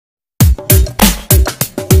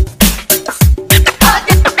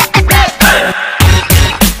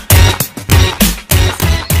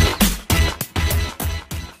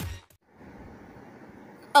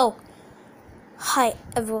Hi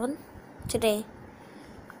everyone, today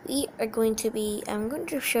I'm going to be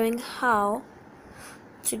showing how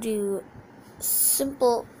to do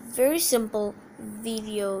very simple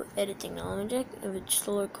video editing. Now let me check if it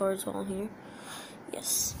still records all here.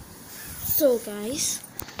 Yes. So guys,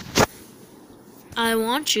 I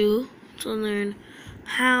want you to learn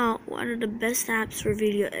what are the best apps for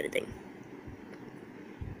video editing.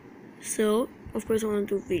 So of course I want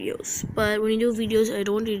to do videos, but when you do videos I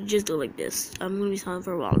don't want you to just do like this. I'm going to be silent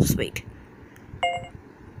for a while, just wait.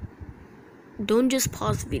 Don't just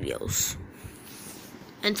pause videos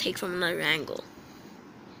and take from another angle.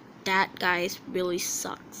 That, guys, really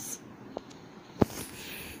sucks.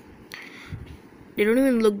 They don't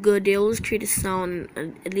even look good. They always create a sound,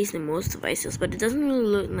 at least in most devices, but it doesn't really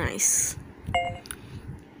look nice.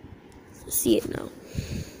 See it now.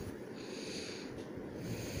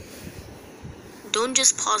 Don't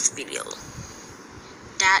just pause video.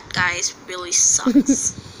 That, guys, really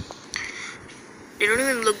sucks. They don't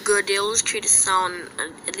even look good. They always create a sound,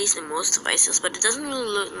 at least in most devices, but it doesn't really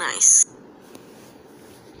look nice.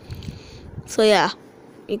 So yeah,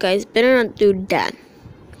 you guys better not do that.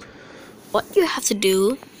 What you have to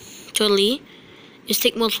do, totally, is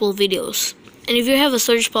take multiple videos. And if you have a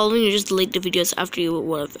search problem, you just delete the videos after you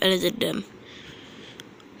would have edited them.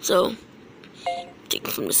 So, take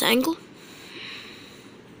it from this angle.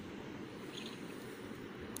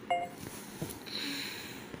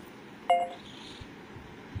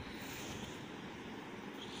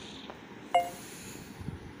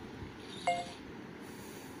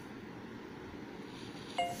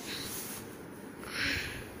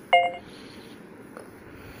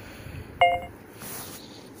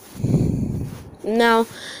 Now,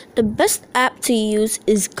 the best app to use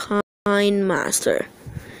is KineMaster.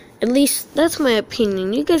 At least that's my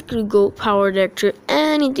opinion. You guys could go power director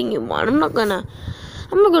anything you want. I'm not gonna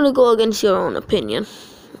go against your own opinion.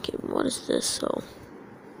 Okay, what is this? So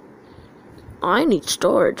I need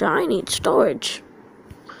storage.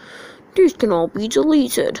 These can all be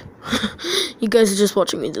deleted. You guys are just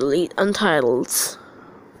watching me delete Untitles.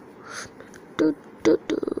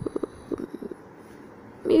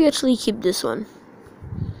 Maybe actually keep this one.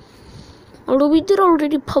 Although we did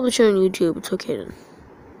already publish it on YouTube, it's okay then.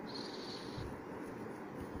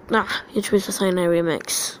 It's with the Sinai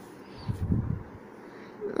remix.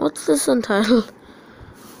 What's this Untitled?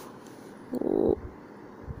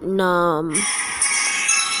 Numb.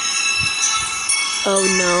 Oh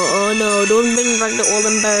no, don't bring back the old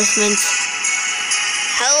embarrassment.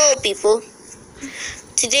 Hello people.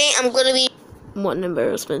 Today I'm gonna be... What an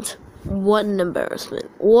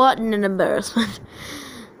embarrassment.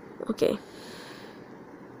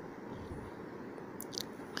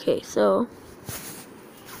 Okay, so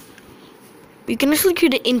you can actually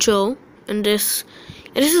create an intro, and this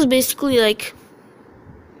is basically like,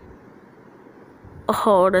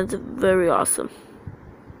 oh, that's very awesome.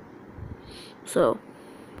 So,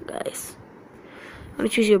 guys, I'm gonna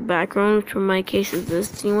choose your background, which in my case is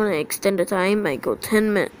this. You want to extend the time? I go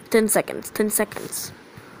 10 seconds,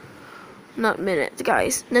 not minutes,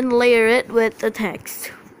 guys. Then layer it with the text,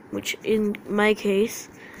 which in my case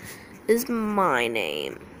is my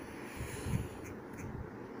name.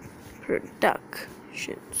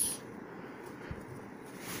 Productions.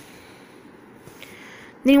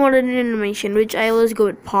 Then you want an animation, which I always go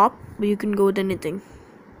with pop, but you can go with anything.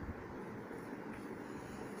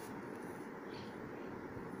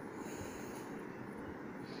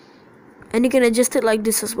 And you can adjust it like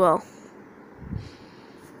this as well.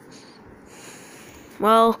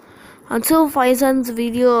 Well, until Faizan's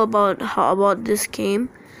video about this game,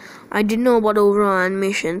 I didn't know about overall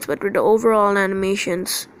animations, but with the overall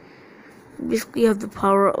animations, basically you have the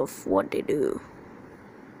power of what they do.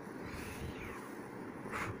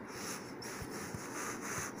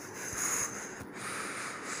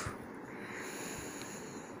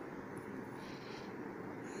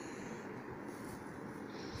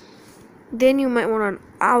 Then you might want an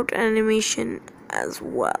out animation as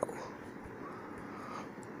well.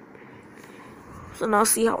 So now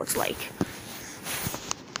see how it's like.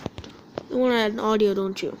 You want to add an audio,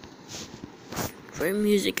 don't you? For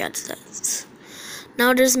music assets.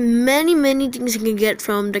 Now there's many things you can get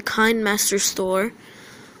from the KineMaster store,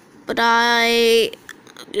 but I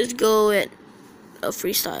just go with a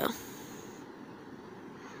freestyle.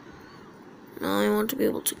 Now I want to be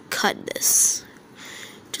able to cut this.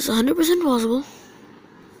 Just 100% possible.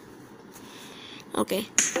 Okay.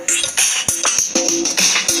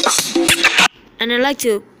 And I like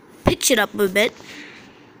to pitch it up a bit.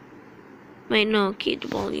 Wait, no, keep the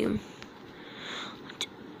volume.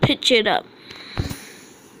 Pitch it up.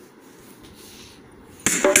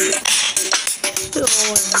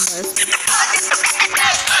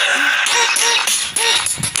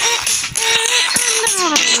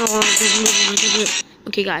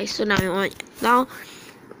 Okay guys, so now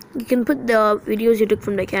you can put the videos you took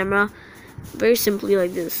from the camera very simply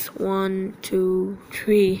like this. 1, 2,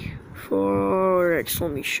 3, 4. Let's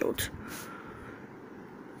let me show it.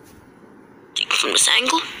 Take it from this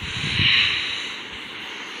angle.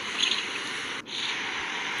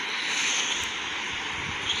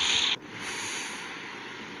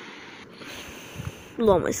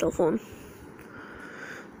 Love my cell phone.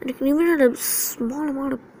 And you can even add a small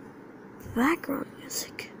amount of background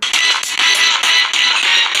music.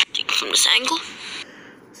 Take it from this angle.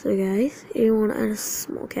 So guys, you want to add a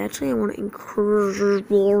small catch. I want to encourage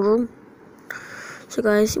volume. So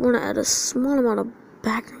guys, you want to add a small amount of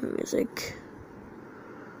background music.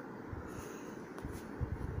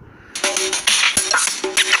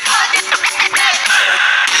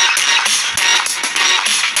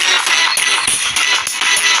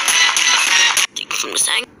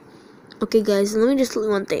 Okay guys, let me just tell you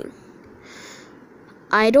one thing.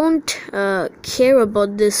 I don't care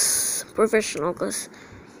about this professional because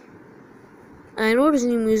I know there's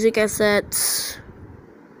new music assets,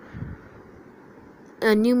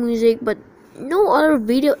 new music, but no other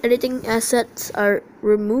video editing assets are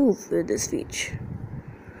removed with this feature.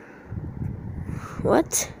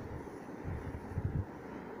 What?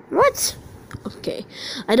 Okay,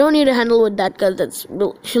 I don't need to handle with that because that's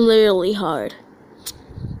really hard.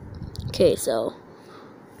 Okay, so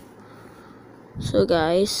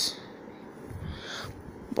guys,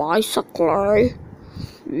 bicycle,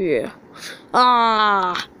 yeah,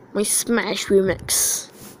 my Smash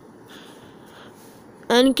remix,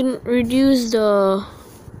 and you can reduce the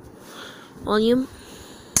volume.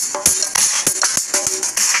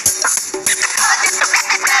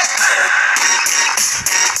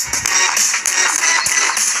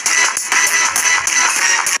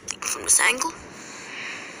 From this angle.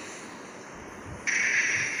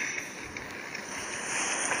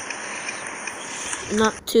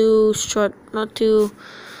 Not too short, not too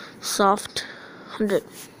soft. 100.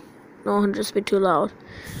 No, 100's be too loud.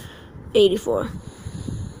 84.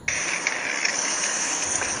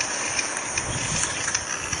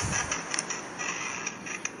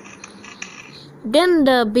 Then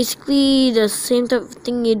basically the same type of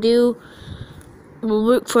thing you do will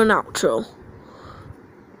work for an outro.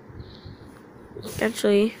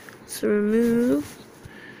 Actually, so remove.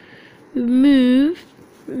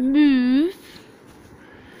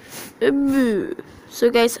 So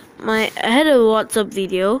guys, I had a WhatsApp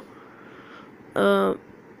video.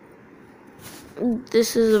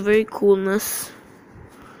 This is a very coolness.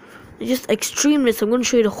 It's just extremeness. I'm going to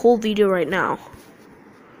show you the whole video right now.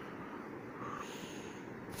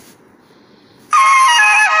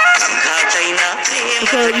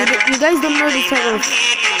 Okay, you guys don't know this type of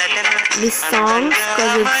these songs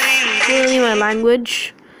because it's clearly my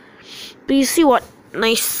language. But you see how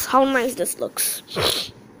nice this looks.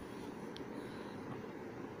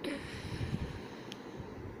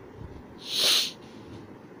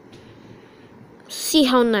 See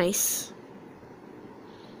how nice.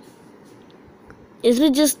 Isn't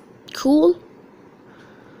it just cool?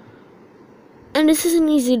 And this isn't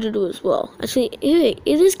easy to do as well. Actually, it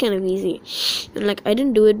is kind of easy. And like, I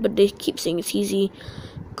didn't do it, but they keep saying it's easy.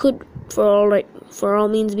 Could, for all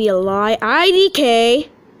means, be a lie. IDK.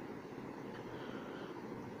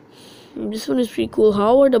 And this one is pretty cool.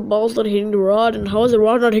 How are the balls not hitting the rod, and how is the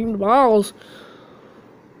rod not hitting the balls?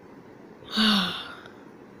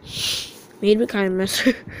 Made with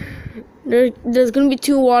KineMaster. There's gonna be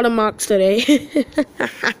 2 watermarks today.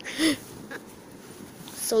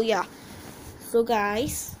 So yeah. So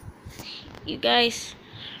guys, you guys,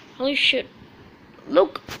 holy shit!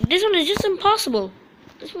 Look, this one is just impossible.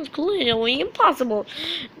 This one's clearly impossible.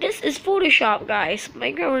 This is Photoshop, guys.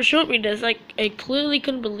 My grandma showed me this. Like, I clearly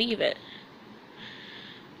couldn't believe it.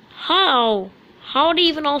 How? How are they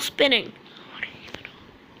even all spinning?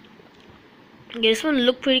 Okay, this one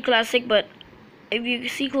looked pretty classic, but if you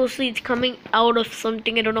see closely, it's coming out of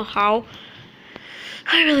something. I don't know how.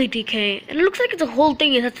 I really DK. And it looks like it's a whole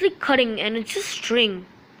thing. It's actually cutting, and it's just string.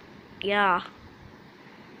 Yeah.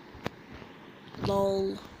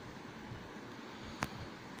 Lol.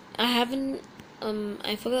 I haven't.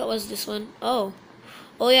 I forgot what's this one. Oh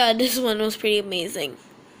yeah, this one was pretty amazing.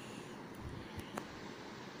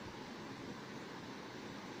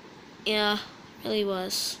 Yeah, really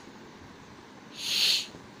was.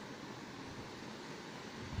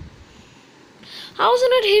 How is it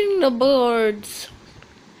not hitting the birds?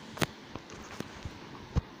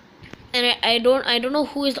 And I don't know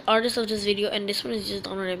who is the artist of this video, and this one is just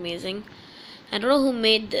downright amazing. I don't know who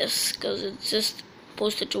made this because it's just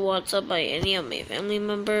posted to WhatsApp by any of my family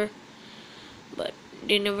member, but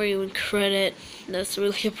they never even credit. That's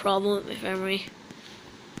really a problem with my family.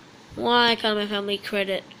 Why can't my family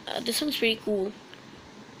credit? This one's pretty cool.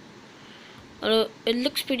 Although it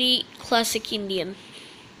looks pretty classic Indian.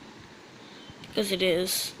 Because it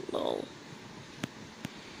is. Lol.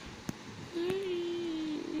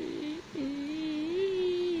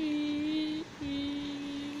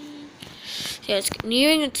 Yeah, it's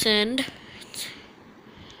nearing its end.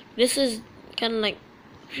 This is kind of like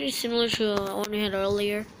pretty similar to one we had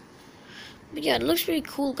earlier. But yeah, it looks pretty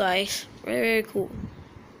cool, guys. Very, very cool.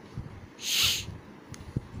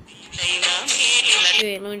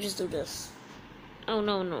 Wait, let me just do this. Oh,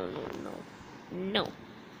 no.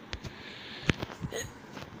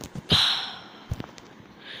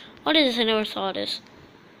 What is this? I never saw this.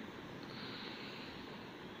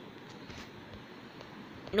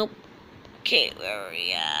 Nope. Okay, where are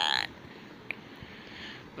we at?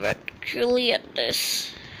 We're actually at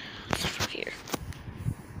this. Let's go here.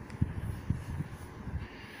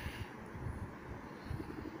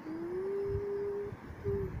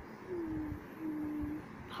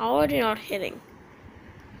 How are they not hitting?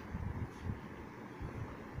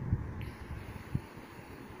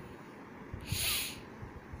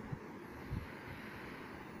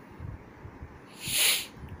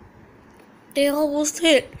 They almost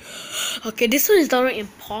hit. Okay, this one is downright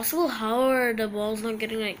impossible. How are the balls not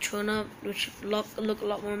getting like thrown up, which look a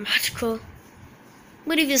lot more magical?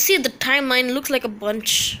 But if you see the timeline, it looks like a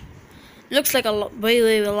bunch. Looks like a lot,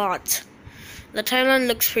 way a lot. The timeline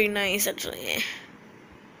looks pretty nice actually.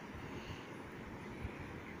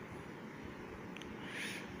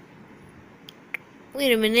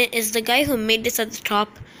 Wait a minute, is the guy who made this at the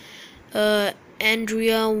top,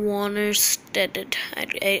 Andrea Warner Steaded?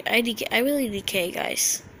 I really decay,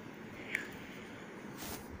 guys.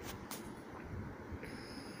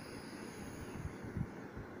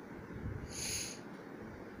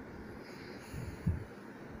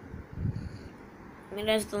 And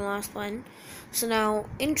that's the last one. So now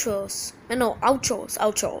intros. No,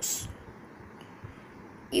 outros.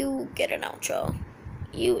 You get an outro.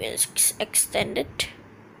 You extend it.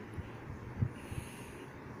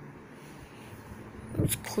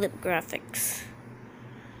 Let's clip graphics.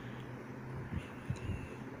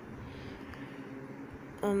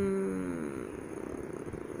 I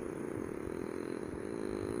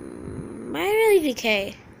really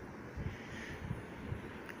decay.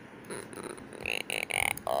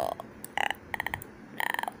 Oh,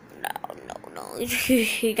 no.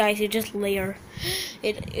 Guys, you just layer.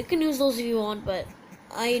 You can use those if you want, but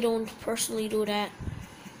I don't personally do that.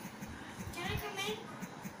 Can I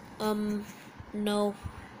come in? No.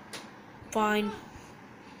 Fine.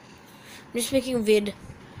 I'm just making a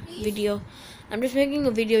video. I'm just making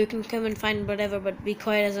a video. You can come and find whatever, but be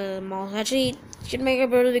quiet as a mouse. Actually, you should make a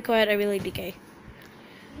brother be quiet. I really decay.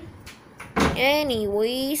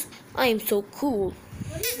 Anyways, I am so cool.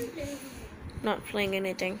 What is it playing? Not playing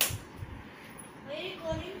anything. Are you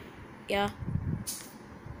recording? Yeah.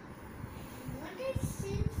 What is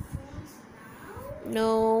in phones now?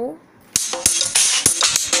 No.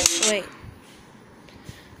 Wait.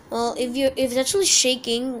 Well, if it's actually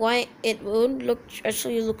shaking, why it won't look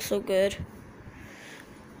so good.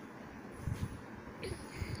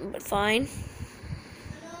 But fine.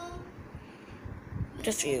 Hello?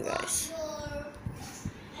 Just for you guys.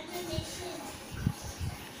 Your animation.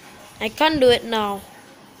 I can't do it now.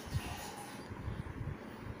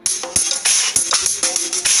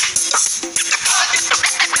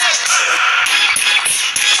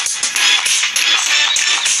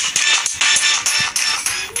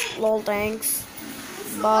 Lol, thanks.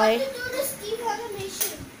 Bye. I forgot to do the Steve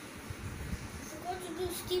animation. Forgot to do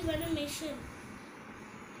Steve animation.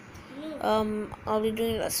 No. I'll be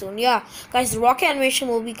doing that soon. Yeah, guys, the rocket animation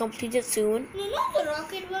will be completed soon. No, not the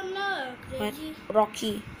rocket one, no. What? Crazy.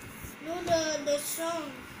 Rocky. No, the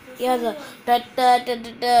song. Yeah, song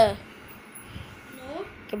the. No.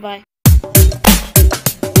 Goodbye.